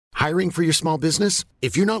Hiring for your small business?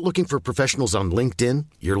 If you're not looking for professionals on LinkedIn,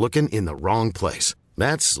 you're looking in the wrong place.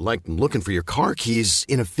 That's like looking for your car keys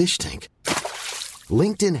in a fish tank.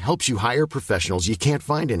 LinkedIn helps you hire professionals you can't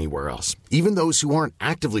find anywhere else, even those who aren't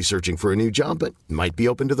actively searching for a new job but might be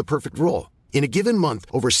open to the perfect role. In a given month,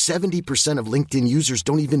 over 70% of LinkedIn users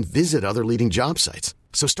don't even visit other leading job sites.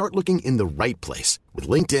 So start looking in the right place. With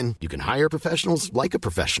LinkedIn, you can hire professionals like a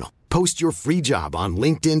professional. Post your free job on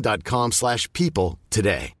linkedin.com/people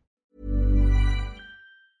today.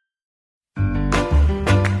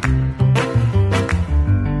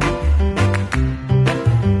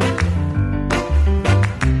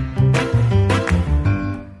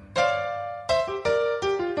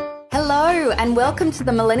 Hello and welcome to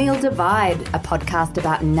The Millennial Divide, a podcast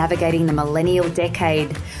about navigating the millennial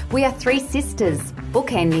decade. We are three sisters,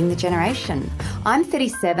 bookending the generation. I'm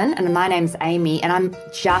 37 and my name's Amy and I'm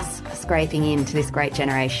just scraping into this great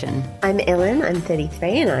generation. I'm Ellen, I'm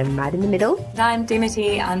 33 and I'm right in the middle. I'm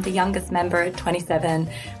Dimity, I'm the youngest member at 27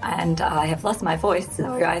 and I have lost my voice,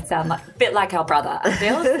 so I sound like, a bit like our brother, I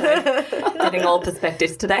feel, so getting all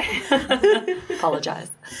perspectives today. Apologise.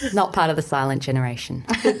 Not part of the silent generation.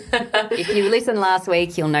 If you listened last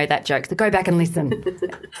week, you'll know that joke, so go back and listen.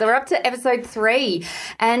 So we're up to episode 3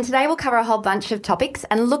 and today we'll cover a whole bunch of topics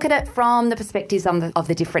and look at it from the perspectives of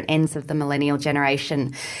the different ends of the millennial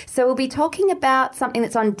generation. So we'll be talking about something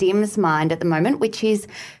that's on Dim's mind at the moment, which is,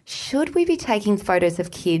 should we be taking photos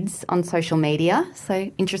of kids on social media? So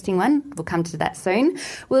interesting one. We'll come to that soon.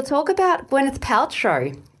 We'll talk about Gwyneth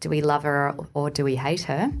Paltrow. Do we love her or do we hate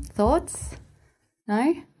her? Thoughts?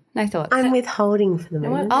 No? No thoughts? I'm withholding for the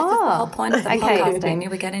moment. This is the whole point of the podcast, Amy.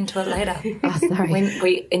 We get into it later. Oh, sorry.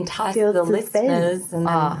 We entice the listeners. And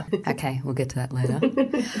okay. We'll get to that later.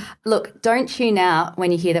 Look, don't tune out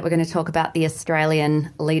when you hear that we're going to talk about the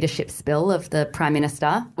Australian leadership spill of the Prime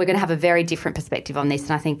Minister. We're going to have a very different perspective on this,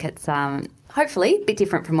 and I think it's hopefully a bit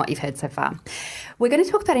different from what you've heard so far. We're going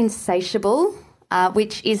to talk about Insatiable,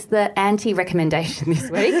 which is the anti-recommendation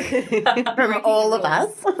this week. From all of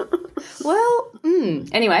us. Well,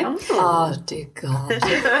 anyway. Oh, dear God.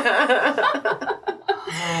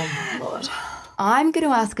 Oh, Lord. I'm going to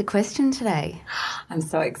ask a question today. I'm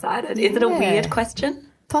so excited. Is it a weird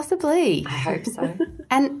question? Possibly. I hope so.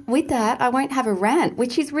 And with that, I won't have a rant,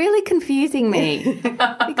 which is really confusing me.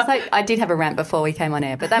 Because I did have a rant before we came on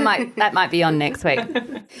air, but that might be on next week.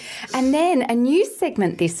 And then a new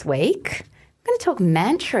segment this week. I'm going to talk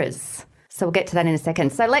mantras. So we'll get to that in a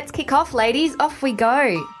second. So let's kick off, ladies. Off we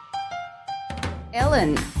go.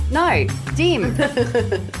 Ellen. No, Dim.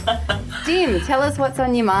 Dim, tell us what's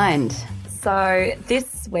on your mind. So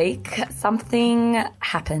this week, something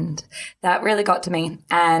happened that really got to me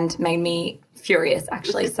and made me furious,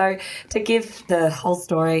 actually. So to give the whole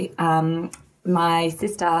story, my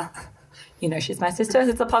sister, you know she's my sister,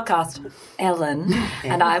 it's a podcast, Ellen,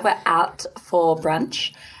 and I were out for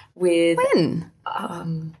brunch with... When?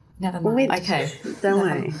 Never mind. Okay, don't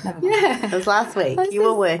worry. Never mind. Yeah. It was last week. You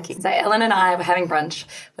were working. So Ellen and I were having brunch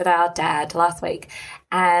with our dad last week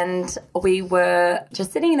and we were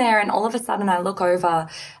just sitting there and all of a sudden I look over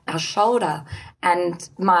our shoulder and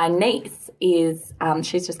my niece is,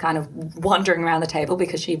 she's just kind of wandering around the table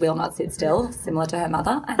because she will not sit still, similar to her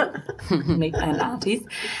mother and me and aunties.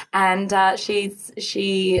 And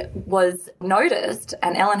she was noticed,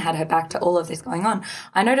 and Ellen had her back to all of this going on.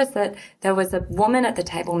 I noticed that there was a woman at the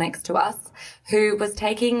table next to us who was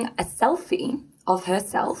taking a selfie of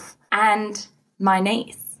herself and my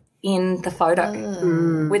niece in the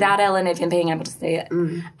photo without Ellen even being able to see it.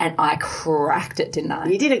 And I cracked it, didn't I?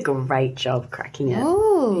 You did a great job cracking it.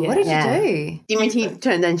 Oh, what did you do? Dimitri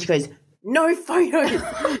turned and she goes, no photos,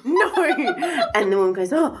 no. And the woman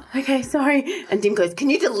goes, oh, okay, sorry. And Dim goes,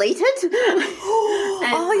 can you delete it?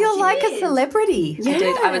 Oh, you're like a celebrity. I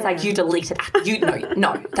did. I was like, you delete it.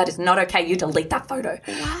 No, that is not okay. You delete that photo.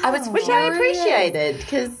 I was Which I appreciated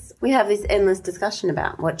because we have this endless discussion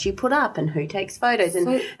about what you put up and who takes photos.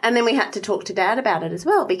 And then we had to talk to Dad about it as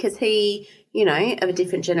well because he, you know, of a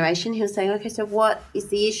different generation, he was saying, okay, so what is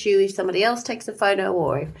the issue if somebody else takes a photo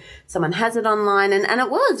or if someone has it online? And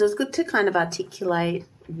it was good to kind of articulate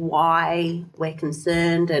why we're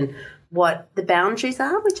concerned and what the boundaries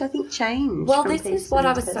are, which I think change. Well, this is what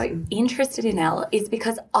I was so interested in, Elle, is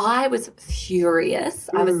because I was furious.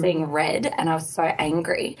 I was seeing red and I was so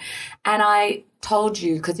angry. And I told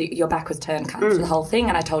you, because your back was turned kind of to the whole thing,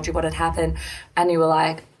 and I told you what had happened, and you were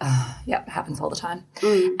like, oh, yeah, it happens all the time.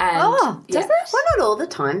 And, does it? Well, not all the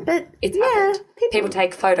time, but it's yeah. People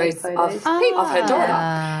take photos of her daughter.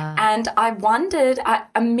 And I wondered, I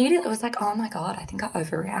immediately was like, oh my God, I think I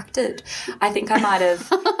overreacted. I think I might have.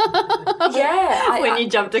 When you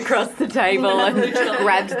jumped across the table and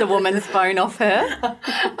grabbed the woman's phone off her.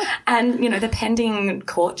 And, the pending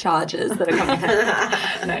court charges that are coming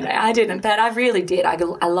out. No, I didn't. But I really did. I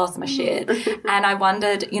lost my shit. And I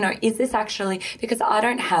wondered, is this actually, because I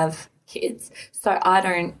don't have kids, so I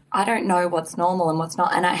don't know what's normal and what's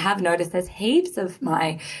not. And I have noticed there's heaps of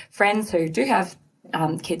my friends who do have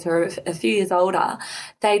kids who are a few years older,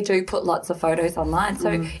 they do put lots of photos online.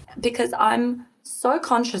 So because I'm so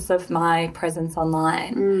conscious of my presence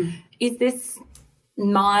online, is this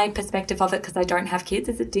my perspective of it because I don't have kids?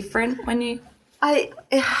 Is it different when you...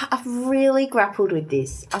 I've really grappled with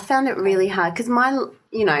this. I found it really hard because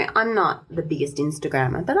I'm not the biggest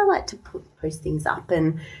Instagrammer, but I like to post things up.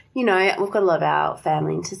 And, we've got a lot of our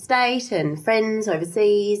family interstate and friends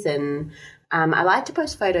overseas, and I like to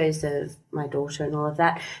post photos of my daughter and all of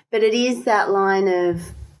that. But it is that line of,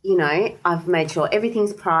 I've made sure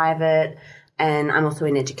everything's private, and I'm also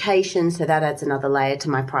in education, so that adds another layer to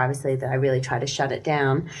my privacy that I really try to shut it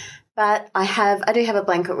down. But I do have a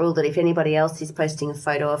blanket rule that if anybody else is posting a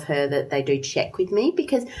photo of her, that they do check with me,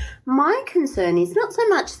 because my concern is not so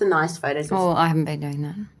much the nice photos. Oh, I haven't been doing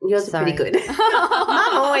that. Yours are pretty good.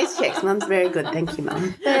 Mum always checks. Mum's very good. Thank you,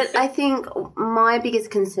 Mum. But I think my biggest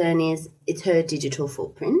concern is it's her digital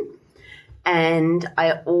footprint. And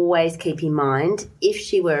I always keep in mind, if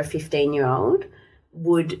she were a 15-year-old,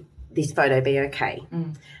 would this photo be okay?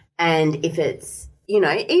 And if it's,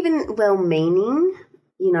 even well-meaning,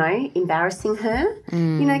 embarrassing her.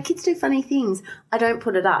 Kids do funny things. I don't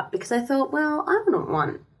put it up because I thought, well, I wouldn't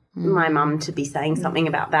want my mum to be saying something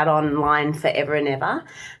about that online forever and ever.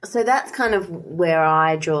 So that's kind of where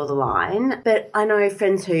I draw the line. But I know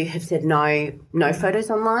friends who have said no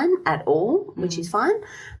photos online at all, which is fine.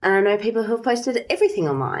 And I know people who have posted everything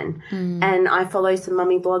online. And I follow some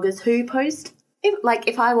mummy bloggers who post,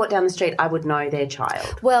 if I walked down the street, I would know their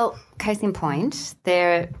child. Well, case in point,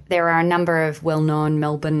 there are a number of well-known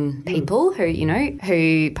Melbourne people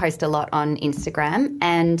who post a lot on Instagram,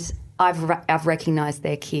 and I've recognised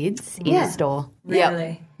their kids in the store.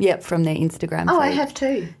 Really? Yep, from their Instagram feed. I have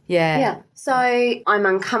too. Yeah. So I'm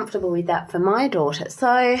uncomfortable with that for my daughter.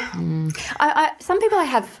 So some people I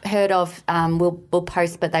have heard of will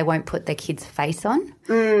post, but they won't put their kid's face on.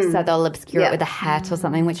 So they'll obscure it with a hat or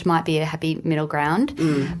something, which might be a happy middle ground.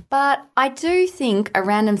 But I do think a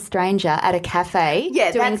random stranger at a cafe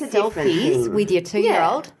doing selfies with your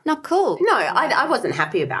 2-year-old, not cool. No, I wasn't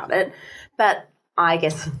happy about it, but I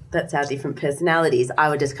guess that's our different personalities. I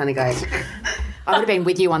would just kind of go... I would have been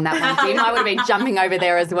with you on that one, Jim. I would have been jumping over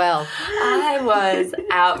there as well. I was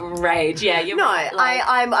outraged. Yeah, you're right.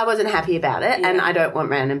 I wasn't happy about it, and I don't want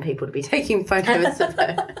random people to be taking photos of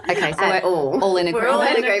her. Okay, so we're all in agreement. We're all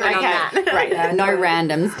in agreement on that. Right, no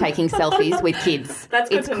randoms taking selfies with kids. That's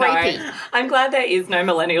good to creepy. Know. I'm glad there is no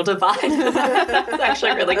millennial divide. That's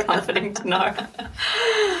actually really comforting to know.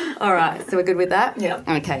 All right, so we're good with that? Yeah.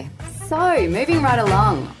 Okay, so moving right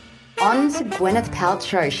along. On to Gwyneth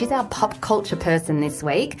Paltrow. She's our pop culture person this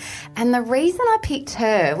week. And the reason I picked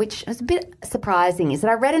her, which was a bit surprising, is that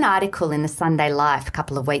I read an article in the Sunday Life a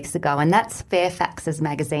couple of weeks ago, and that's Fairfax's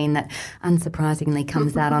magazine that unsurprisingly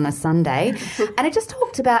comes out on a Sunday. And it just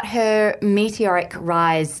talked about her meteoric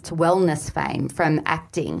rise to wellness fame from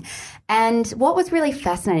acting. And what was really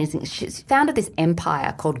fascinating is she founded this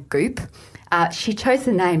empire called Goop. She chose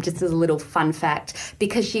the name, just as a little fun fact,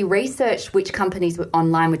 because she researched which companies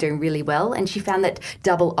online were doing really well, and she found that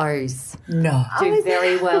double O's do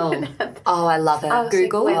very well. Oh, I love it.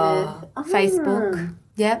 Google, Facebook.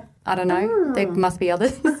 Yeah, I don't know. There must be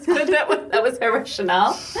others. that was her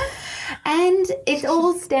rationale. And it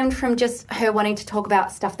all stemmed from just her wanting to talk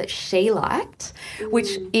about stuff that she liked,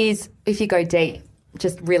 which is, if you go deep,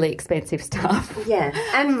 just really expensive stuff. Yeah,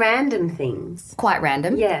 and random things. Quite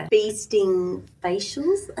random. Yeah. Bee-sting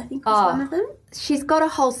facials, I think was one of them. She's got a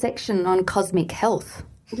whole section on cosmic health.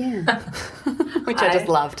 Yeah. Which I just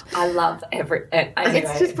loved. I love anyway.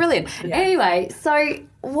 It's just brilliant. Yeah. Anyway, so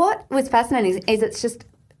what was fascinating is it's just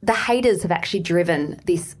the haters have actually driven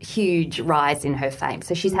this huge rise in her fame.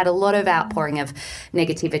 So she's had a lot of outpouring of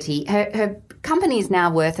negativity. Her company is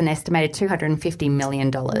now worth an estimated $250 million.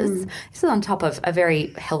 This is on top of a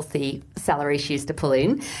very healthy salary she used to pull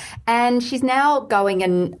in. And she's now going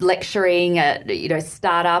and lecturing at,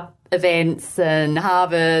 startup events and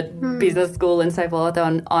Harvard Business School and so forth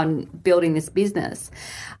on building this business.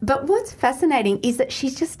 But what's fascinating is that she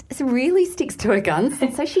just really sticks to her guns.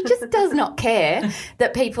 And so she just does not care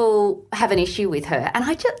that people have an issue with her. And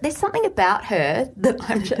there's something about her that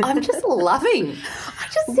I'm just loving. I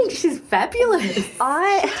just think she's fabulous.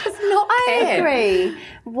 I does not care. I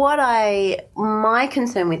agree. My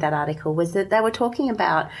concern with that article was that they were talking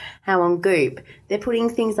about how on Goop they're putting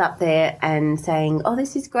things up there and saying, oh,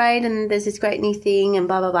 this is great and there's this great new thing and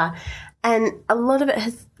blah, blah, blah. And a lot of it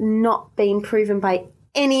has not been proven by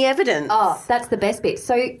any evidence. Oh, that's the best bit.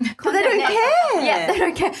 So but they don't care. Yeah, they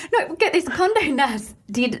don't care. No, get this. Condé Nast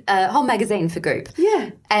did a whole magazine for Goop. Yeah.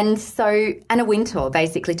 And so Anna Wintour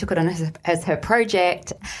basically took it on as her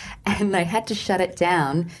project, and they had to shut it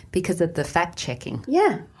down because of the fact checking.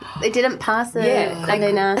 Yeah. They didn't pass the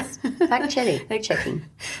Condé Nast fact checking.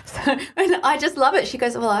 So, and I just love it. She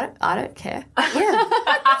goes, well, I don't care. Yeah.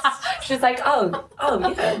 She's like, oh,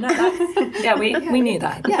 yeah, no, we knew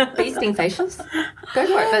that. Yeah, beasting facials. Go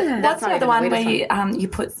for it. But that's not the one where you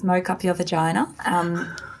put smoke up your vagina.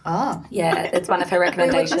 Yeah, it's one of her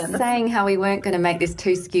recommendations. We were just saying how we weren't going to make this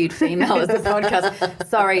too skewed female as a podcast.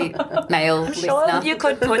 Sorry, male listener. Sure, you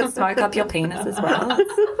could put smoke up your penis as well.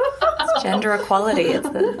 It's gender equality. It's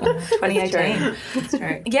the 2018. It's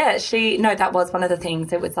true. Yeah, that was one of the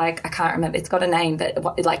things. It was like, I can't remember. It's got a name,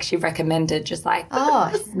 but like she recommended just like,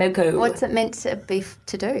 smoko. What's it meant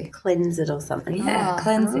to do? Cleanse it or something. Yeah,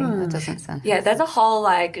 cleansing. That doesn't sound. Yeah, there's a whole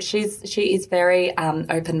like she is very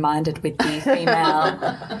open-minded with the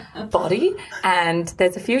female body, and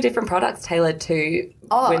there's a few different products tailored to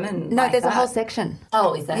women. No, like there's that. a whole section.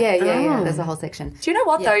 Oh, is there? Yeah. There's a whole section. Do you know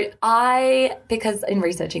what though? Because in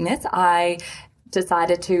researching this, I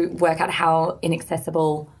decided to work out how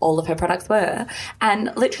inaccessible all of her products were,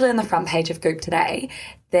 and literally on the front page of Goop today,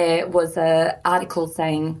 there was an article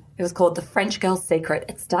saying it was called The French Girl's Secret.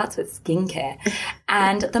 It starts with skincare.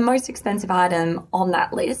 And the most expensive item on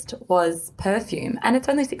that list was perfume, and it's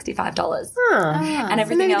only $65. And everything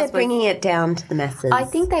so maybe else they're bringing it down to the masses. I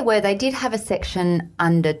think they were. They did have a section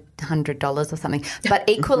under $100 or something. But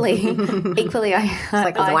equally, it's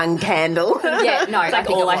like one candle. Yeah, no, It's like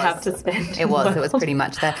all I have to spend. It was pretty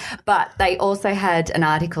much that. But they also had an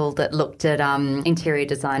article that looked at interior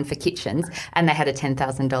design for kitchens, and they had a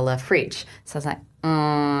 $10,000 fridge. So I was like,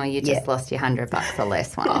 you just lost your $100 or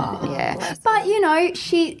less one. But you know,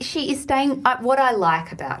 she is staying. What I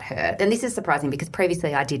like about her, and this is surprising because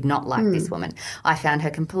previously I did not like this woman. I found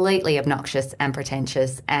her completely obnoxious and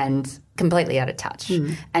pretentious and completely out of touch.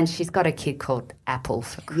 And she's got a kid called Apple,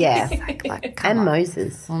 for Christ's sake. Like, come on.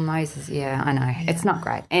 Moses. Well, Moses, I know. Yeah. It's not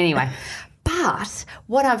great. Anyway. But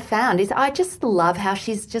what I've found is I just love how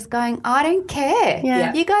she's just going, I don't care.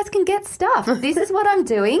 Yeah. You guys can get stuff. This is what I'm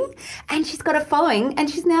doing. And she's got a following, and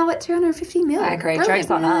she's now at 250 million. I agree. Brilliant.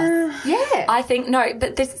 Joke's on us. Yeah. I think, no,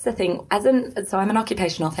 but this is the thing. So I'm an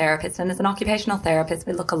occupational therapist, and as an occupational therapist,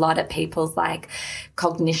 we look a lot at people's like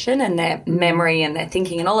cognition and their memory and their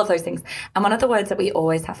thinking and all of those things. And one of the words that we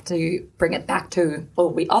always have to bring it back to, or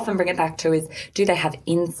we often bring it back to, is do they have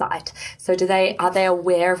insight? So are they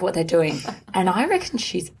aware of what they're doing? And I reckon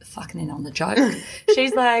she's fucking in on the joke.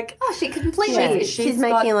 She's like, she completely she's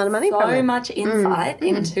making a lot of money from it. So much insight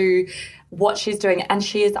into what she's doing. And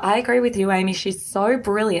I agree with you, Amy, she's so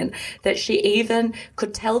brilliant that she even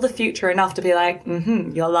could tell the future enough to be like,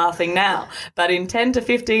 you're laughing now, but in 10 to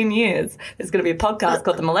 15 years, there's going to be a podcast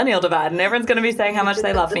called The Millennial Divide, and everyone's going to be saying how much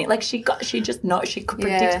they love me. Like she just knows, she could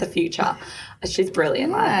predict the future. She's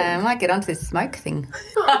brilliant. Yeah, I might get onto this smoke thing.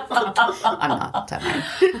 I'm not, don't worry.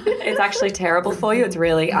 It's actually terrible for you. It's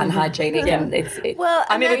really unhygienic. And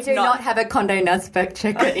we do not have a Condé Nast fact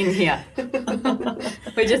checker in here.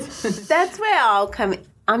 We just... That's where I'll come.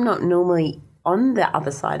 I'm not normally on the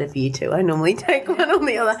other side of you two. I normally take one on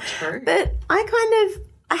the other. True. But I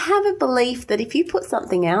have a belief that if you put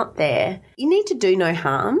something out there, you need to do no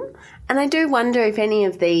harm. And I do wonder if any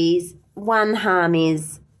of these, one harm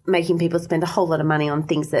is making people spend a whole lot of money on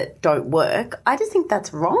things that don't work. I just think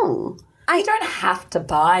that's wrong. You don't have to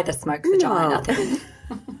buy the smoke vagina thing.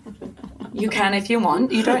 You can if you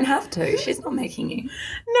want. You don't have to. She's not making you.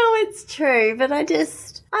 No, it's true. But I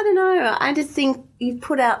don't know. I just think you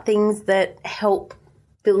put out things that help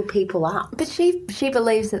build people up. But she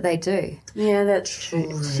believes that they do. Yeah, that's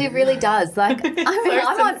true. She really does. Like,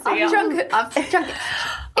 I've drunk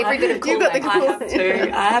every bit of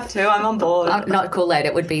Kool-Aid. I have to. I'm on board. Not Kool-Aid.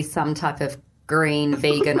 It would be some type of green,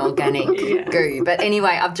 vegan, organic goo. But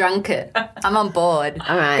anyway, I've drunk it. I'm on board.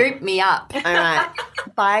 All right. Goop me up. All right.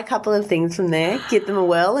 buy a couple of things from there, give them a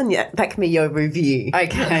whirl, and that can be your review.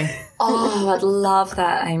 Okay. Oh, I'd love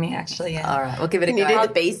that, Amy, actually, yeah. All right, we'll give it a Can you go. do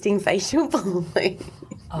the bee sting facial, probably?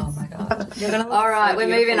 Oh, my God. You're gonna look All right, so we're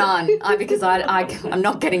beautiful. moving on because I'm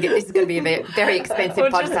not getting it. This is going to be a very expensive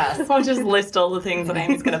podcast. We'll just list all the things that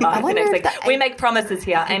Amy's going to buy for wonder next if week. that- We make promises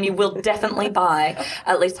here. Amy will definitely buy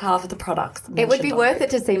at least half of the products. It would be worth it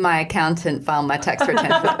to see my accountant file my tax return.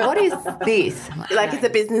 What is this? Like it's a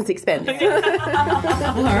business expense.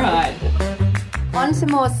 All right. On to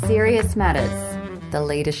more serious matters, the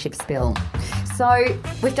leadership spill. So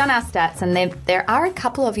we've done our stats, and there are a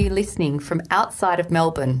couple of you listening from outside of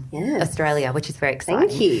Melbourne, Australia, which is very exciting.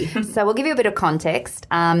 Thank you. So we'll give you a bit of context.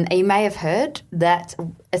 You may have heard that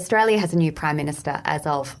Australia has a new Prime Minister as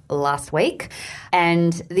of last week,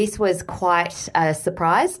 and this was quite a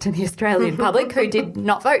surprise to the Australian public who did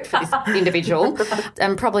not vote for this individual,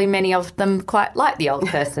 and probably many of them quite like the old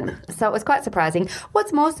person. So it was quite surprising.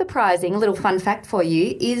 What's more surprising, a little fun fact for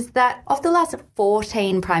you, is that of the last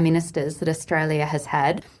 14 Prime Ministers that Australia has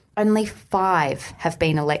had, only 5 have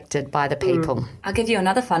been elected by the people. I'll give you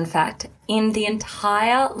another fun fact. In the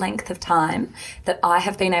entire length of time that I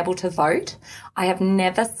have been able to vote, I have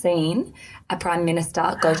never seen a Prime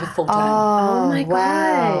Minister go to full term. Oh my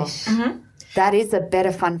gosh. That is a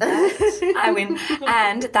better fun fact. I win.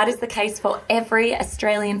 And that is the case for every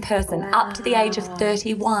Australian person up to the age of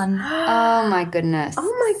 31. Oh my goodness. Oh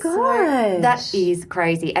my gosh. That is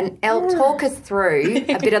crazy. And Elle, talk us through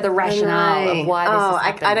a bit of the rationale of why this has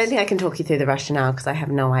happened. I don't think I can talk you through the rationale because I have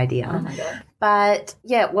no idea. Oh my God. But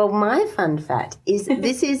yeah, well, my fun fact is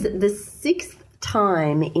this is the 6th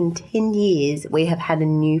time in 10 years we have had a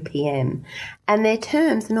new PM, and their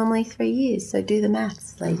terms are normally 3 years. So do the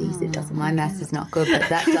maths, ladies. It doesn't. My maths is not good, but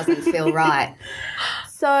that doesn't feel right.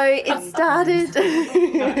 So it started.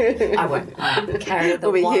 I won't carry the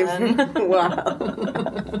We'll be here one. for a while.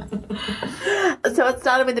 So it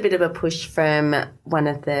started with a bit of a push from one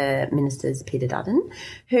of the ministers, Peter Dutton,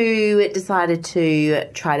 who decided to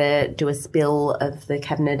try to do a spill of the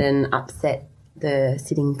cabinet and upset the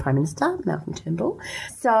sitting Prime Minister, Malcolm Turnbull.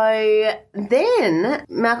 So then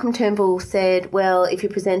Malcolm Turnbull said, well, if you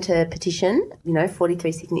present a petition,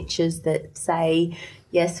 43 signatures that say,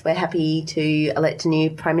 yes, we're happy to elect a new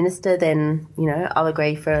Prime Minister, then, I'll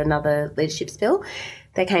agree for another leadership spill.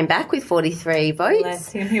 They came back with 43 votes.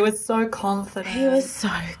 Bless him. He was so confident. He was so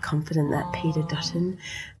confident, that Peter Dutton.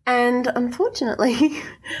 And unfortunately,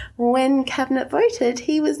 when Cabinet voted,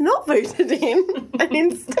 he was not voted in. And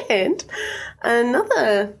instead,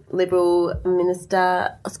 another Liberal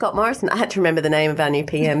minister, Scott Morrison, I had to remember the name of our new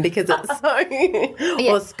PM because it's so...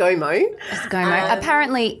 Or ScoMo. ScoMo.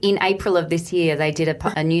 Apparently, in April of this year, they did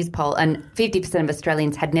a news poll, and 50% of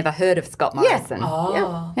Australians had never heard of Scott Morrison.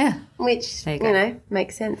 Yeah. Which, There you go.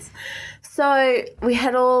 makes sense. So we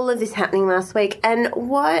had all of this happening last week, and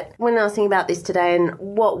when I was thinking about this today and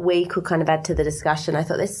what we could kind of add to the discussion, I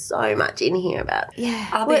thought there's so much in here about... Yeah.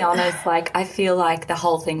 I'll be honest, I feel like the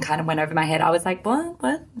whole thing kind of went over my head. I was like, what?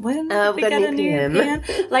 When did we got get a a new new PM?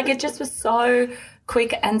 PM? It just was so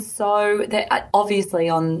quick, and so that obviously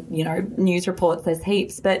on, news reports there's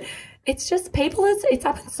heaps, but it's just it's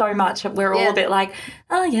happened so much. We're all a bit like,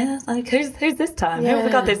 oh yeah, who's this time? Who have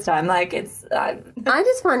we got this time? I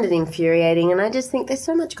just find it infuriating, and I just think there's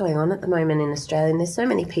so much going on at the moment in Australia, and there's so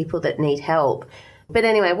many people that need help. But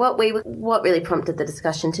anyway, what really prompted the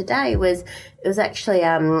discussion today was actually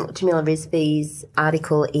Jamila Rizvi's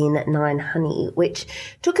article in 9 Honey, which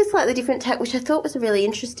took a slightly different tack, which I thought was a really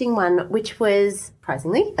interesting one, which was,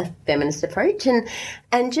 surprisingly, a feminist approach,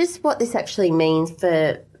 and just what this actually means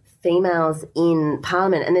for females in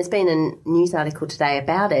Parliament. And there's been a news article today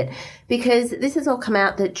about it, because this has all come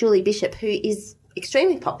out that Julie Bishop, who is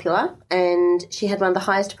extremely popular and she had one of the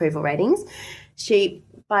highest approval ratings, she,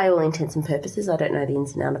 by all intents and purposes, I don't know the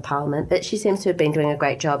ins and outs of Parliament, but she seems to have been doing a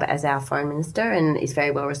great job as our Foreign Minister and is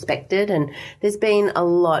very well respected. And there's been a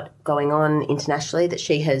lot going on internationally that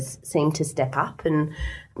she has seemed to step up and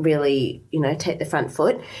really, take the front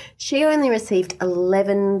foot. She only received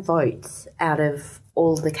 11 votes out of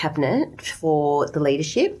all the cabinet for the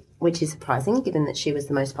leadership, which is surprising given that she was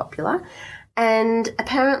the most popular. And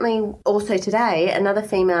apparently also today, another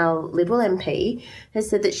female Liberal MP has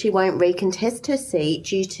said that she won't recontest her seat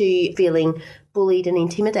due to feeling bullied and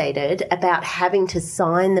intimidated about having to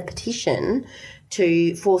sign the petition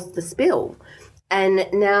to force the spill. And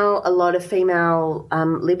now a lot of female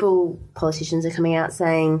Liberal politicians are coming out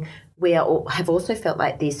saying have also felt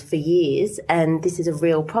like this for years, and this is a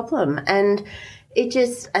real problem. And I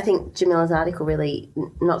think Jamila's article really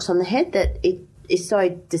knocks on the head that is so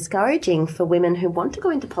discouraging for women who want to go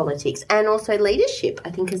into politics and also leadership,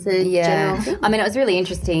 I think, is a general thing. I mean, it was really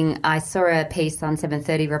interesting. I saw a piece on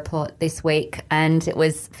 7:30 Report this week, and it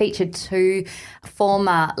was featured two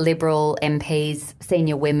former Liberal MPs,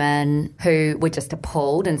 senior women, who were just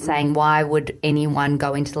appalled and saying, why would anyone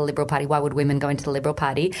go into the Liberal Party? Why would women go into the Liberal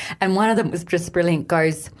Party? And one of them was just brilliant,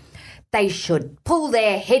 goes, they should pull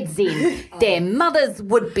their heads in. Their mothers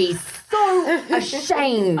would be so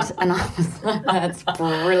ashamed. And I was like, that's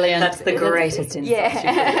brilliant. That's the greatest insult you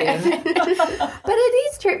could give. But it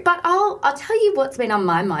is true. But I'll tell you what's been on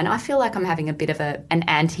my mind. I feel like I'm having a bit of an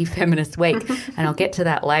anti-feminist week, and I'll get to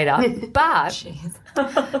that later. But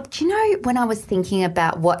do you know, when I was thinking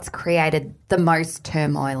about what's created the most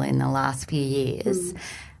turmoil in the last few years,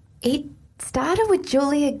 it started with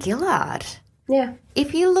Julia Gillard. Yeah.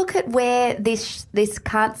 If you look at where this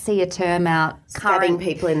can't see a term out, Stabbing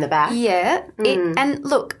people in the back. yeah, and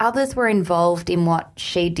look, others were involved in what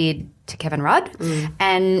she did to Kevin Rudd,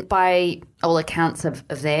 and by all accounts of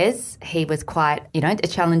theirs, he was quite, a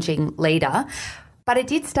challenging leader. But it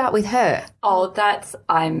did start with her. Oh,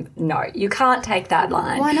 no, you can't take that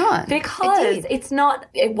line. Why not? Because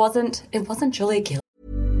it wasn't Julia Gillard.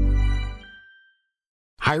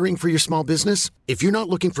 Hiring for your small business? If you're not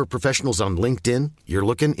looking for professionals on LinkedIn, you're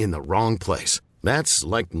looking in the wrong place. That's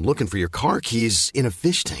like looking for your car keys in a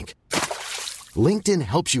fish tank. LinkedIn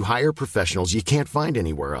helps you hire professionals you can't find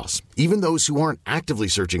anywhere else, even those who aren't actively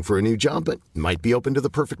searching for a new job but might be open to the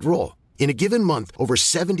perfect role. In a given month, over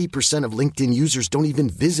 70% of LinkedIn users don't even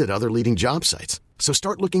visit other leading job sites. So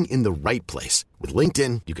start looking in the right place. With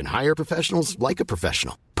LinkedIn, you can hire professionals like a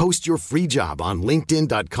professional. Post your free job on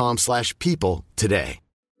linkedin.com/people today.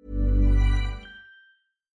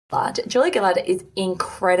 Julia Gillard is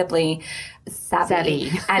incredibly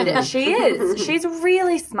savvy. And she's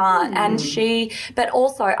really smart, but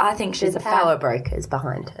also I think she's There's power brokers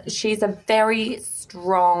behind her. She's a very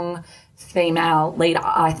strong female leader,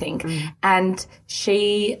 I think. And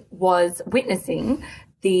she was witnessing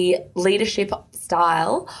the leadership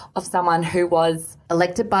style of someone who was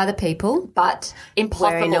Elected by the people, but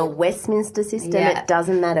impossible. We're in a Westminster system. Yeah. It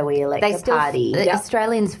doesn't matter. We elect a party.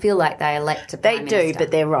 Australians feel like they elect a prime minister. They do, but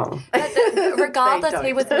they're wrong. Regardless,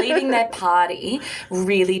 he was leading their party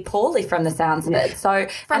really poorly from the sounds of it. So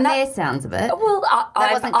from their sounds of it, well,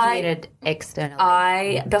 that wasn't committed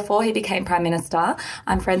externally. Before he became Prime Minister,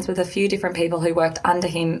 I'm friends with a few different people who worked under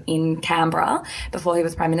him in Canberra before he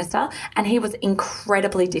was Prime Minister, and he was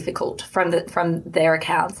incredibly difficult from their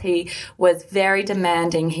accounts. He was very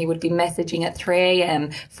demanding. He would be messaging at 3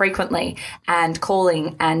 a.m. frequently and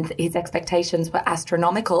calling, and his expectations were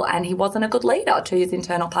astronomical, and he wasn't a good leader to his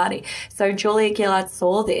internal party. So Julia Gillard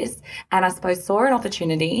saw this and I suppose saw an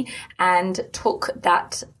opportunity and took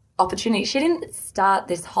that opportunity. She didn't start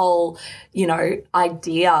this whole,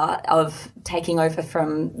 idea of taking over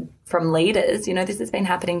from leaders. This has been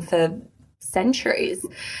happening for centuries.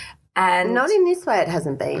 And not in this way it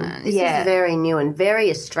hasn't been. This is very new and very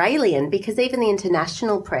Australian, because even the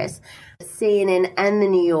international press, CNN and the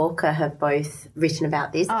New Yorker, have both written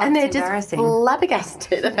about this, and they're just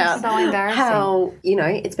flabbergasted about how,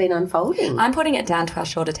 it's been unfolding. I'm putting it down to our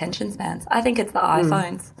short attention spans. I think it's the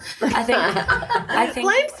iPhones. I think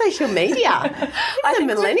blame social media. It's the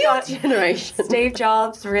millennial generation. Steve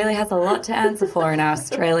Jobs really has a lot to answer for in our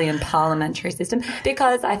Australian parliamentary system,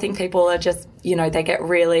 because I think people are just, they get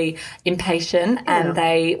really impatient and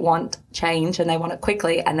they want change and they want it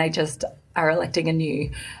quickly, and they just are electing a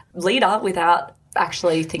new leader without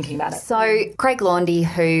actually thinking about it. So Craig Laundy,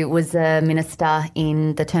 who was a minister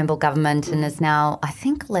in the Turnbull government and has now, I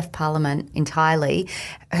think, left Parliament entirely,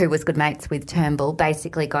 who was good mates with Turnbull,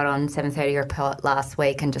 basically got on 7:30 Report last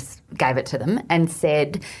week and just gave it to them and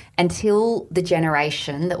said, until the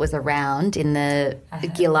generation that was around in the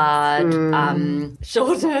Gillard,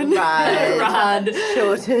 Shorten, Rudd,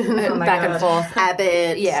 Shorten, back and forth,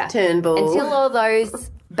 Abbott, Turnbull, until all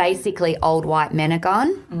those basically old white men are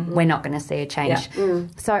gone, we're not going to see a change. Yeah.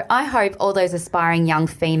 So I hope all those aspiring young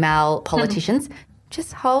female politicians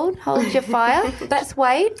just hold your fire. Just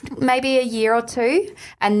wait, maybe a year or two,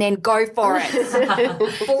 and then go for it.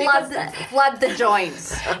 flood the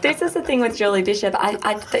joints. This is the thing with Julie Bishop.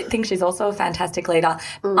 I think she's also a fantastic leader.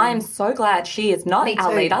 I am so glad she is not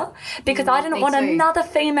our leader, because I didn't want another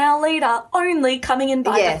female leader only coming in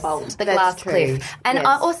by default. The glass cliff. And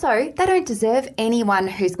also, they don't deserve anyone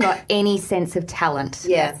who's got any sense of talent.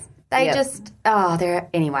 Yes. They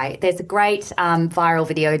anyway, there's a great viral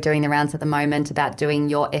video doing the rounds at the moment about doing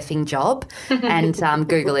your effing job, and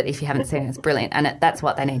Google it if you haven't seen it. It's brilliant, and that's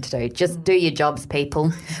what they need to do. Just do your jobs,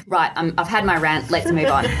 people. Right, I've had my rant. Let's move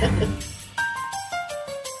on.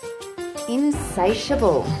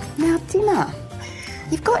 Insatiable. Now, Dimmer,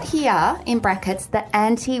 you've got here in brackets the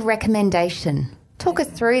anti-recommendation. Talk us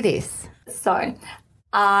through this. So,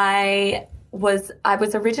 I was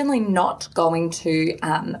originally not going to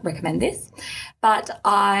recommend this, but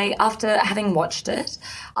after having watched it,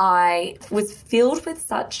 I was filled with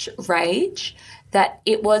such rage that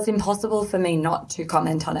it was impossible for me not to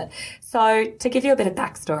comment on it. So to give you a bit of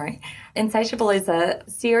backstory, Insatiable is a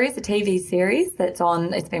TV series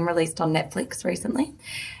it's been released on Netflix recently.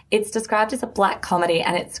 It's described as a black comedy,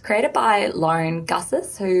 and it's created by Lauren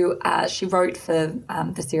Gussis, who she wrote for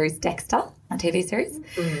the series Dexter, a TV series.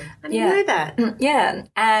 I didn't know that. Yeah,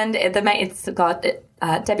 and it's got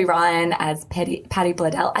Debbie Ryan as Patty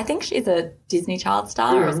Bledell. I think she's a Disney Child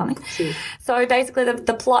star or something. So basically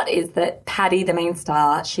the plot is that Patty, the main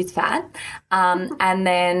star, she's fat, and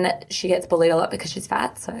then she gets bullied a lot because she's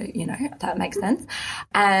fat, so, that makes sense.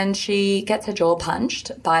 And she gets her jaw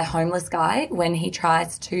punched by a homeless guy when he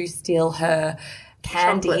tries to steal her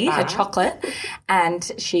candy, her chocolate,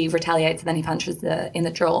 and she retaliates, and then he punches her in the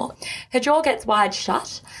jaw. Her jaw gets wide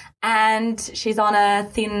shut, and she's on a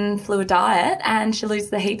thin fluid diet, and she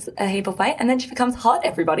loses a heap of weight, and then she becomes hot,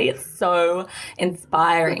 everybody. It's so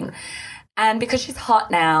inspiring. And because she's hot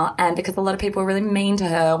now, and because a lot of people were really mean to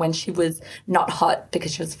her when she was not hot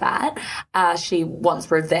because she was fat, she wants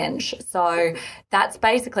revenge. So that's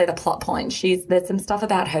basically the plot point. There's some stuff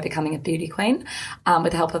about her becoming a beauty queen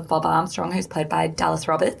with the help of Bob Armstrong, who's played by Dallas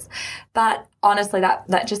Roberts. But honestly,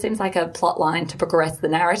 that just seems like a plot line to progress the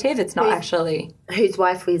narrative. It's not actually... Whose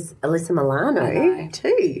wife was Alyssa Milano,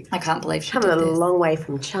 too. I can't believe she did this. Come a long way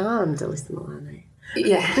from Charmed, Alyssa Milano.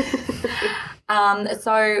 Yeah.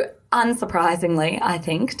 So unsurprisingly, I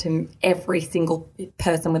think, to every single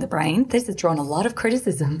person with a brain, this has drawn a lot of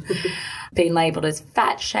criticism. Being labelled as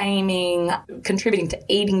fat shaming, contributing to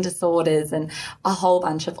eating disorders, and a whole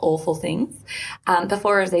bunch of awful things.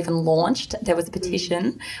 Before it was even launched, there was a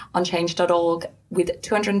petition on change.org with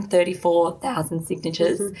 234,000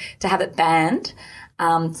 signatures to have it banned.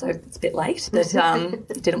 So it's a bit late, but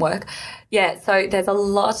it didn't work. Yeah, so there's a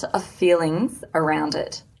lot of feelings around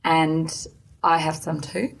it, and I have some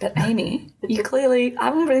too. But Amy,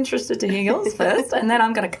 I'm interested to hear yours first, and then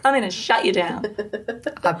I'm going to come in and shut you down.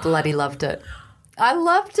 I bloody loved it. I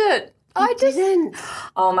loved it. Didn't.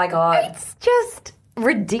 Oh my God. It's just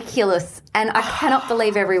ridiculous, and I cannot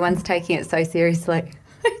believe everyone's taking it so seriously.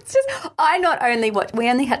 It's just, we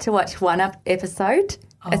only had to watch one episode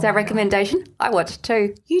as our recommendation. I watched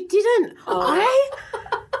 2. You didn't.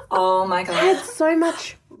 Oh my God. I had so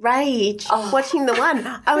much rage watching the one.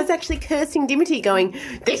 I was actually cursing Dimity, going,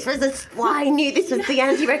 I knew this was the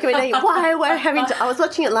anti-recommendation. Why were I was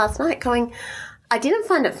watching it last night going, I didn't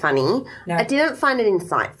find it funny. No. I didn't find it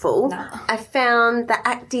insightful. No. I found the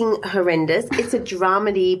acting horrendous. It's a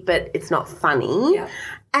dramedy, but it's not funny. Yeah.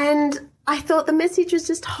 And I thought the message was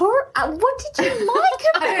just horrible. What did you like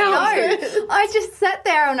about it? I just sat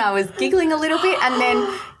there and I was giggling a little bit, and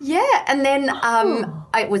then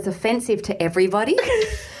it was offensive to everybody.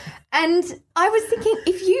 And I was thinking,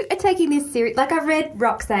 if you are taking this serious, like I read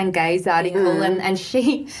Roxanne Gay's article and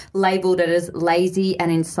she labelled it as lazy and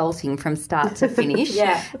insulting from start to finish.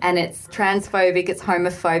 Yeah. And it's transphobic, it's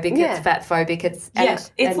homophobic, it's fatphobic, it's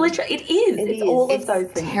literally, it is. It's all of those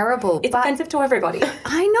things. Terrible. It's offensive to everybody.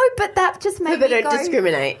 I know, but that just made me go... don't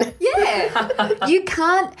discriminate. Yeah. You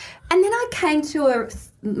can't. And then I came to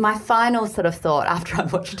my final sort of thought after I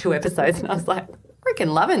watched 2 episodes, and I was like,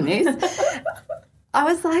 freaking loving this. I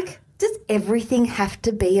was like, does everything have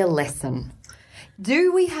to be a lesson?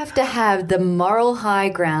 Do we have to have the moral high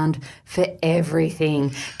ground for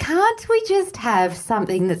everything? Can't we just have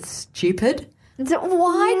something that's stupid?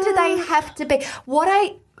 Why do they have to be? What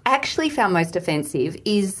I actually found most offensive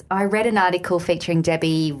is I read an article featuring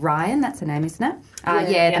Debbie Ryan, that's her name, isn't it?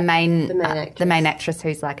 The main actress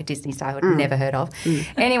who's like a Disney star I'd never heard of.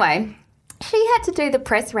 Anyway, she had to do the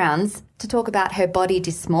press rounds to talk about her body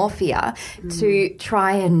dysmorphia to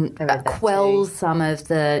try and quell some of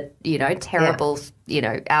the, terrible,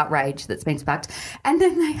 outrage that's been sparked. And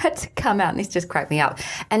then they had to come out, and this just cracked me up,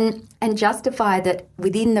 and justify that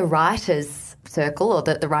within the writers' circle, or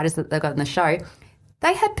the writers that they've got in the show,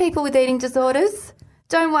 they had people with eating disorders.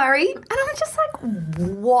 Don't worry. And I'm just like,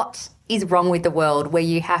 what is wrong with the world where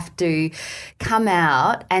you have to come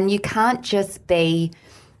out and you can't just be...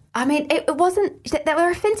 I mean, it wasn't... They were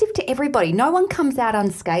offensive to everybody. No one comes out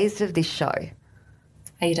unscathed of this show.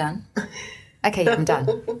 Are you done? Okay, I'm done.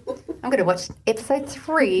 I'm going to watch episode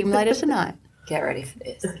 3 later tonight. Get ready for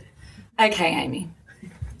this. Okay, Amy.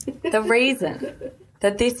 The reason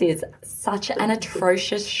that this is such an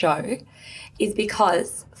atrocious show is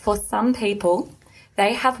because for some people,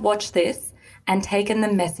 They have watched this and taken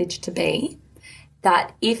the message to be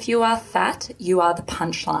that if you are fat, you are the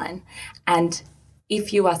punchline. And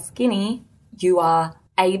if you are skinny, you are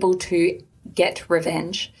able to get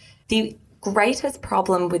revenge. The greatest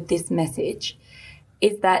problem with this message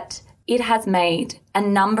is that it has made a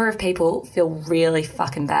number of people feel really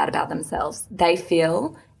fucking bad about themselves. They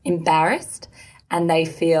feel embarrassed and they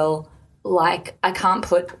feel like I can't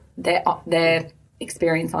put their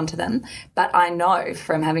experience onto them. But I know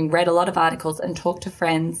from having read a lot of articles and talked to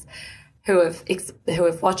friends who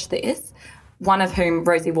have watched this, one of whom,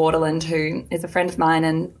 Rosie Waterland, who is a friend of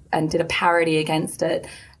mine and did a parody against it,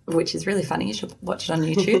 which is really funny. You should watch it on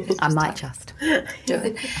YouTube. I might just do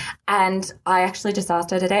it. And I actually just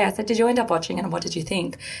asked her today, I said, did you end up watching it and what did you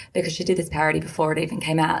think? Because she did this parody before it even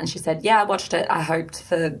came out. And she said, yeah, I watched it. I hoped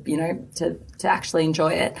for, to actually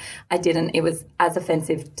enjoy it. I didn't. It was as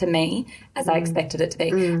offensive to me as I expected it to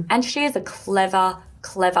be. And she is a clever,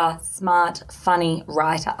 smart, funny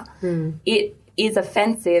writer. It is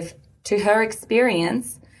offensive to her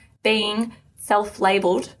experience being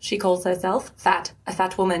self-labelled, she calls herself, fat, a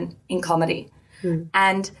fat woman in comedy.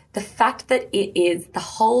 And the fact that it is, the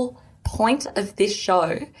whole point of this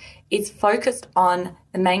show is focused on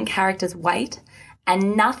the main character's weight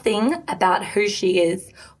and nothing about who she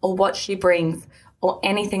is or what she brings or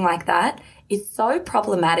anything like that is so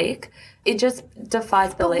problematic. It just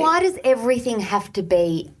defies belief. But why does everything have to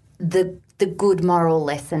be the good moral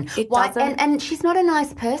lesson? Doesn't. And she's not a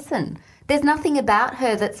nice person. There's nothing about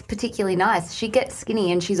her that's particularly nice. She gets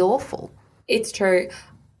skinny and she's awful. It's true.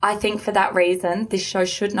 I think for that reason, this show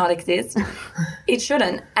should not exist. It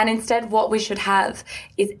shouldn't. And instead what we should have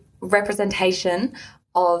is representation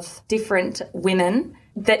of different women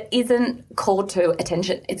that isn't called to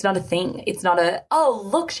attention. It's not a thing. It's not oh,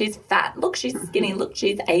 look, she's fat. Look, she's skinny. Look,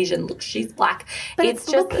 she's Asian. Look, she's black. But it's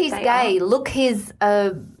just look, he's gay. Look, his...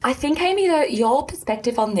 I think, Amy, that your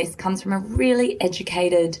perspective on this comes from a really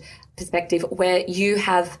educated perspective where you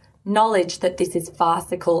have knowledge that this is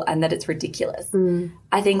farcical and that it's ridiculous.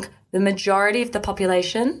 I think the majority of the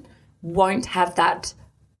population won't have that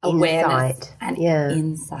awareness and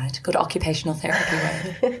insight. Good occupational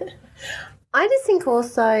therapy word. I just think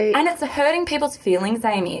also... And it's hurting people's feelings,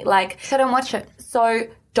 Amy. So don't watch it. So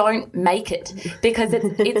don't make it because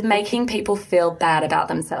it's making people feel bad about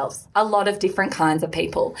themselves. A lot of different kinds of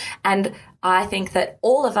people. And I think that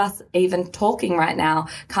all of us, even talking right now,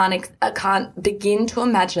 can't begin to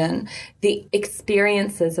imagine the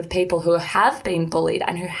experiences of people who have been bullied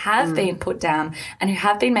and who have been put down and who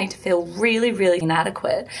have been made to feel really, really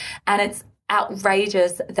inadequate. And it's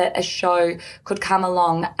outrageous that a show could come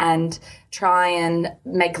along and try and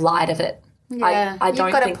make light of it. Yeah, I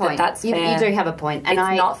don't think that that's fair. You do have a point. And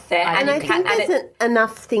it's not fair. And I think there's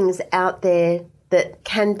enough things out there that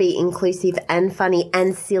can be inclusive and funny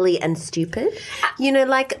and silly and stupid.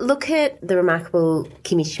 Look at the remarkable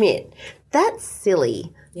Kimmy Schmidt. That's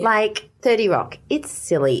silly. Yeah. Like 30 Rock, it's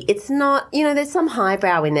silly. It's not, there's some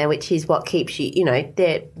highbrow in there, which is what keeps you,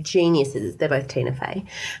 they're geniuses. They're both Tina Fey.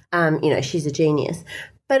 She's a genius.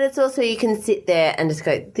 But it's also you can sit there and just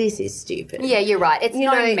go, this is stupid. Yeah, you're right. It's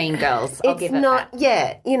not Mean Girls. I'll give it that.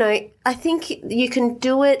 Yeah, I think you can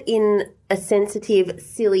do it in a sensitive,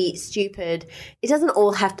 silly, stupid. It doesn't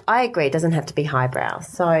all have to, I agree, it doesn't have to be highbrow.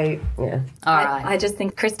 So, yeah. All right. I just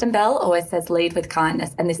think Kristen Bell always says lead with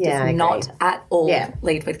kindness, and this does not at all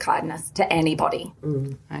lead with kindness to anybody.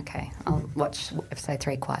 Okay. I'll watch episode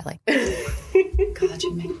 3 quietly. God,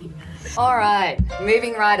 you make me mad. All right.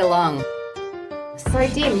 Moving right along. So,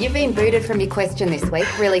 Dim, you've been booted from your question this week.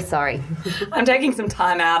 Really sorry. I'm taking some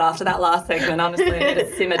time out after that last segment, honestly. I need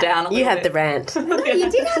to simmer down a little bit. You had the rant.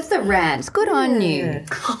 You did have the rant. Good on you.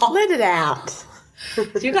 Let it out.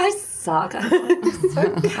 You guys suck. I'm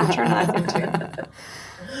so patronising too.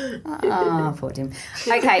 Oh, poor Dim.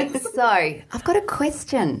 Okay, so I've got a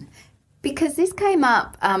question. Because this came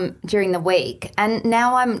up during the week and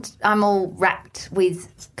now I'm all wrapped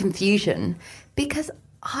with confusion because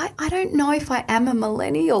I don't know if I am a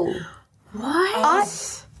millennial.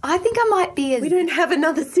 What? I think I might be We don't have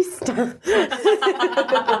another sister.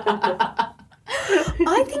 I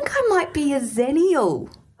think I might be a zennial.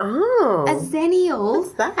 Oh. A zennial.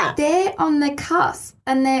 What's that? They're on the cusp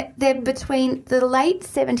and they're between the late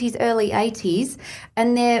 70s, early 80s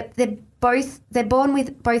and they're born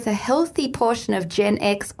with both a healthy portion of Gen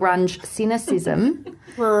X grunge cynicism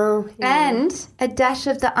and a dash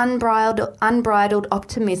of the unbridled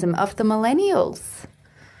optimism of the millennials.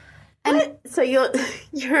 And so you're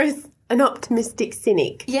an optimistic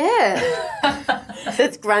cynic. Yeah.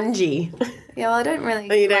 That's grungy. Yeah, well, I don't really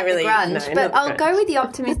you don't like really- the grunge, no, but not I'll grunge. go with the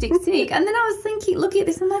optimistic cynic. And then I was thinking, looking at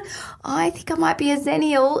this, I'm like, I think I might be a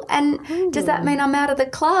zennial. And does that mean I'm out of the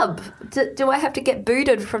club? Do I have to get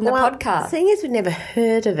booted from the podcast? Seeing as we've never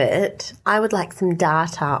heard of it, I would like some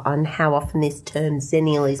data on how often this term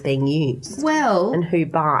zennial is being used Well, and who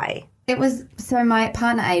by. it was so my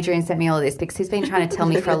partner Adrian sent me all of this because he's been trying to tell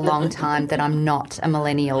me for a long time that I'm not a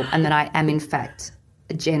millennial and that I am in fact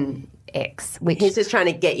a Gen X, which He's just trying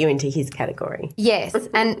to get you into his category. yes,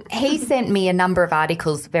 and he sent me a number of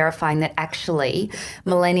articles verifying that actually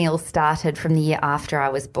millennials started from the year after I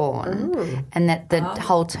was born, and that the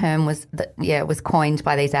whole term was was coined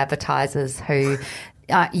by these advertisers who.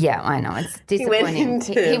 I know it's disappointing.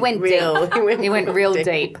 He went real- deep. he went real deep.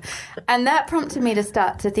 deep, and that prompted me to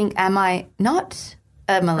start to think: am I not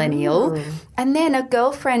a millennial? And then a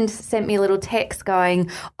girlfriend sent me a little text going,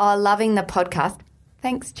 "Oh, loving the podcast.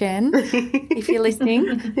 Thanks, Jen, if you're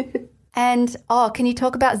listening. And, can you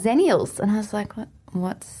talk about zennials?" And I was like,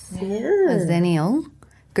 what's a zennial?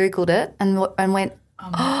 Googled it and went, Oh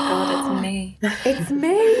my God, it's me. it's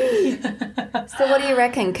me. So what do you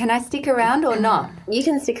reckon? Can I stick around or not? You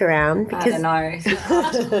can stick around I because don't know.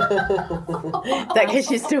 that because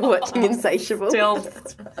you're still watching Insatiable. Still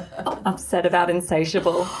upset about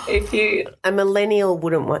Insatiable. If you A millennial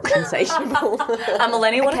wouldn't watch Insatiable. a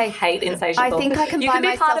millennial would Okay. hate Insatiable. I think I can you buy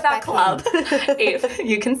can be part of our myself club if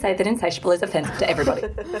you can say that Insatiable is offensive to everybody.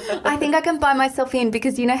 I think I can buy myself in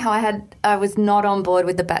because you know how I was not on board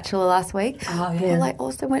with The Bachelor last week? Oh, yeah. Well, I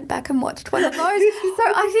also went back and watched one of those. So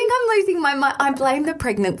I think I'm losing my mind. I blame the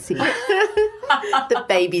pregnancy. The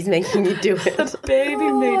baby's making you do it. Baby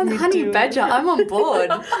Oh, Honey Badger, I'm on board.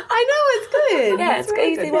 I know, it's good. Yeah, it's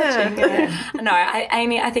easy watching. Yeah. No,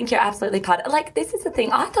 Amy, I think you're absolutely part of like, this is the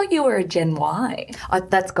thing. I thought you were a Gen Y.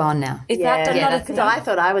 That's gone now. Is that not a that's thing? So I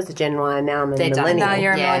thought I was a Gen Y, now I'm a They're done. millennial. No,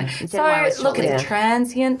 you're a Yeah. millennial. Gen Y was So look, shortly. it's a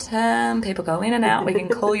transient term. People go in and out. We can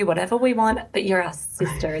call you whatever we want, but you're our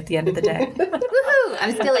sister at the end of the day. Woohoo!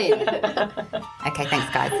 I'm still in. Okay,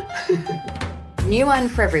 thanks, guys. New one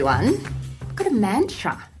for everyone. I've got a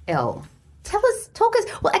mantra, Elle. Talk us.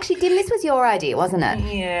 Well, actually, Dim, this was your idea, wasn't it?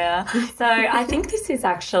 Yeah. So I think this is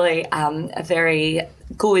actually a very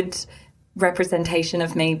good representation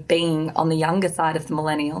of me being on the younger side of the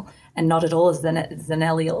millennial and not at all a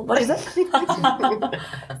zennial. What is it?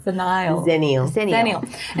 Zennial. Zennial. Zennial.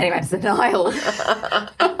 Anyway, Zennial.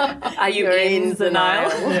 are you You're in in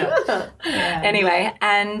Zennial? Anyway,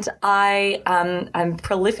 and I'm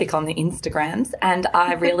prolific on the Instagrams, and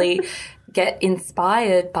I really get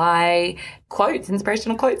inspired by quotes,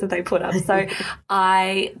 inspirational quotes that they put up. So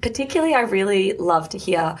I really love to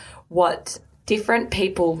hear what different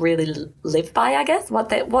people really live by, I guess, what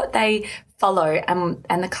they follow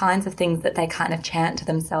and the kinds of things that they kind of chant to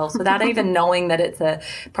themselves without even knowing that it's a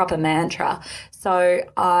proper mantra. So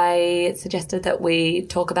I suggested that we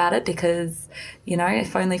talk about it because, you know,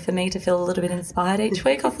 if only for me to feel a little bit inspired each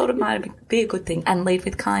week, I thought it might be a good thing. And lead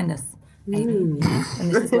with kindness. And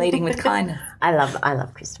this is leading with kindness. I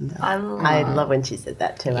love Kristen Bell. I love when she said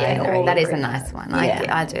that too. I Yeah, agree. that is a nice one.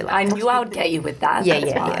 I do like I knew I would get you with that.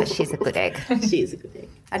 Yeah. She's a good egg. She is a good thing.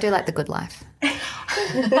 I do like The Good Life.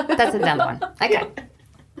 That's another one. Okay.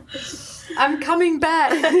 I'm coming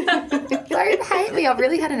back. Don't hate me. I've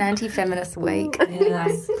really had an anti-feminist week.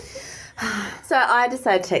 Yes. So I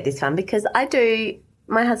decided to take this one because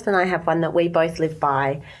my husband and I have one that we both live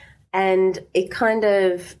by, and it kind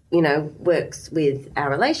of, you know, works with our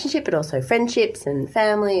relationship, but also friendships and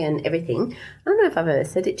family and everything. I don't know if I've ever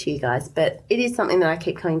said it to you guys, but it is something that I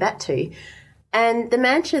keep coming back to. And the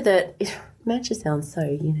mantra sounds so,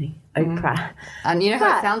 you know, Oprah. And you know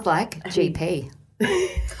what it sounds like? GP.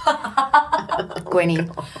 Gwenny.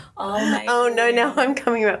 Oh no, now I'm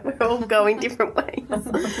coming up. We're all going different ways.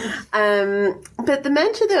 But the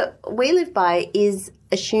mantra that we live by is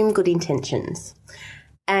assume good intentions.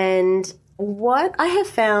 And what I have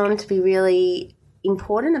found to be really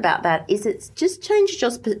important about that is it's just changes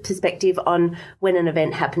your perspective on when an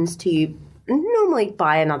event happens to you, normally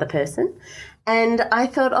by another person. And I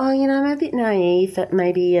thought, you know, I'm a bit naive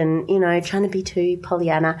maybe and, you know, trying to be too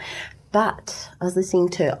Pollyanna. But I was listening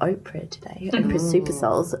to Oprah today, Oprah Super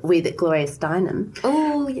Souls with Gloria Steinem.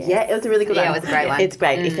 Oh, yes. Yeah, it was a really good one. Yeah, it was a great one. It's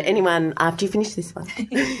great. If anyone, after you finish this one,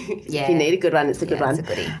 if you need a good one, it's a good one. It's a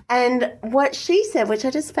goodie. And what she said, which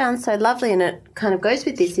I just found so lovely, and it kind of goes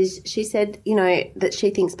with this, is she said, you know, that she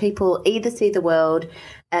thinks people either see the world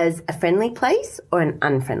as a friendly place or an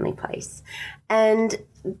unfriendly place. And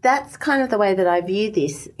that's kind of the way that I view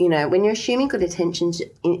this. You know, when you're assuming good intentions,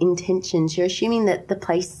 you're assuming that the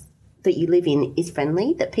place that you live in is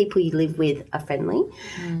friendly, that people you live with are friendly.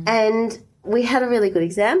 And we had a really good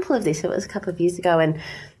example of this. It was a couple of years ago, and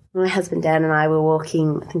my husband Dan and I were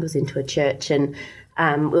walking, I think it was into a church, and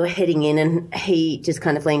we were heading in, and he just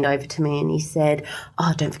kind of leaned over to me and he said,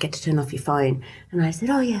 "Oh, don't forget to turn off your phone." And I said,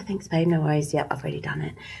 "Oh, yeah, thanks, babe. No worries. Yep, I've already done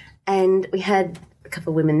it." And we had a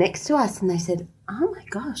couple of women next to us, and they said, "Oh, my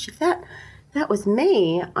gosh, if that was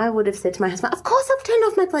me, I would have said to my husband, of course I've turned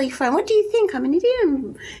off my bloody phone. What do you think? I'm an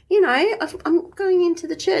idiot. I'm going into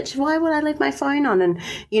the church. Why would I leave my phone on?" And,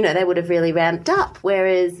 they would have really ramped up.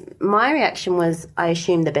 Whereas my reaction was, I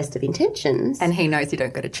assumed the best of intentions. And he knows you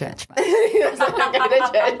don't go to church. He knows I don't go to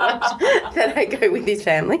church much, that I go with his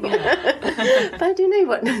family. But I do know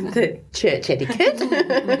what the church etiquette.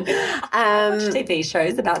 Watch TV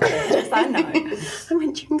shows about churches, I know. I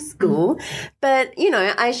went during school. But,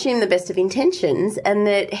 I assumed the best of intentions, and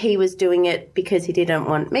that he was doing it because he didn't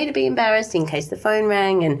want me to be embarrassed in case the phone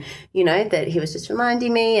rang, and, that he was just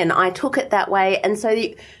reminding me, and I took it that way. And so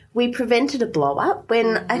we prevented a blow up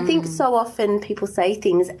when I think so often people say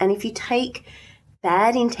things, and if you take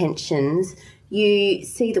bad intentions, you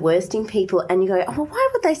see the worst in people and you go, "Oh, well, why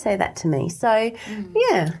would they say that to me?" So,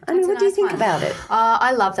 yeah. I mean, what do you think about it?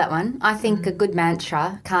 I love that one. I think a good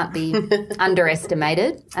mantra can't be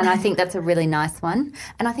underestimated, and I think that's a really nice one.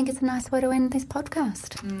 And I think it's a nice way to end this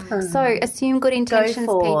podcast. So assume good intentions,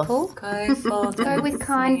 people. Go forth. Go with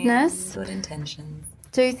kindness. Good intentions.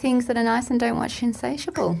 Do things that are nice and don't watch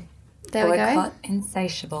Insatiable. There we go. Boycott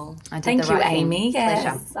Insatiable. Thank you, right Amy. Yes,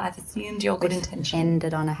 Pleasure. I've assumed your good intention.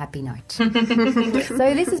 Ended on a happy note. So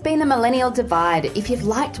this has been The Millennial Divide. If you've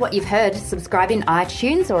liked what you've heard, subscribe in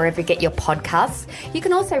iTunes or wherever you get your podcasts. You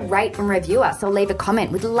can also rate and review us or leave a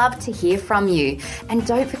comment. We'd love to hear from you. And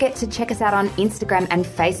don't forget to check us out on Instagram and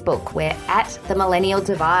Facebook. We're at The Millennial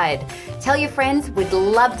Divide. Tell your friends. We'd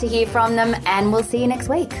love to hear from them, and we'll see you next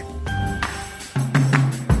week.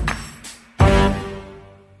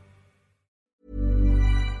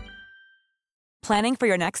 Planning for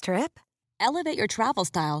your next trip? Elevate your travel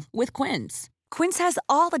style with Quince. Quince has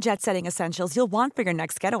all the jet-setting essentials you'll want for your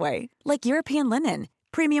next getaway, like European linen,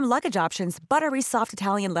 premium luggage options, buttery soft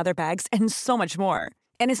Italian leather bags, and so much more.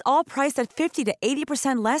 And is all priced at 50 to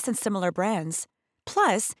 80% less than similar brands.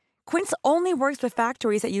 Plus, Quince only works with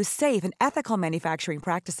factories that use safe and ethical manufacturing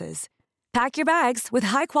practices. Pack your bags with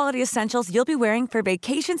high-quality essentials you'll be wearing for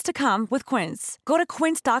vacations to come with Quince. Go to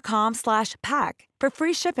quince.com/pack for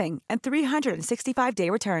free shipping and 365-day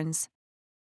returns.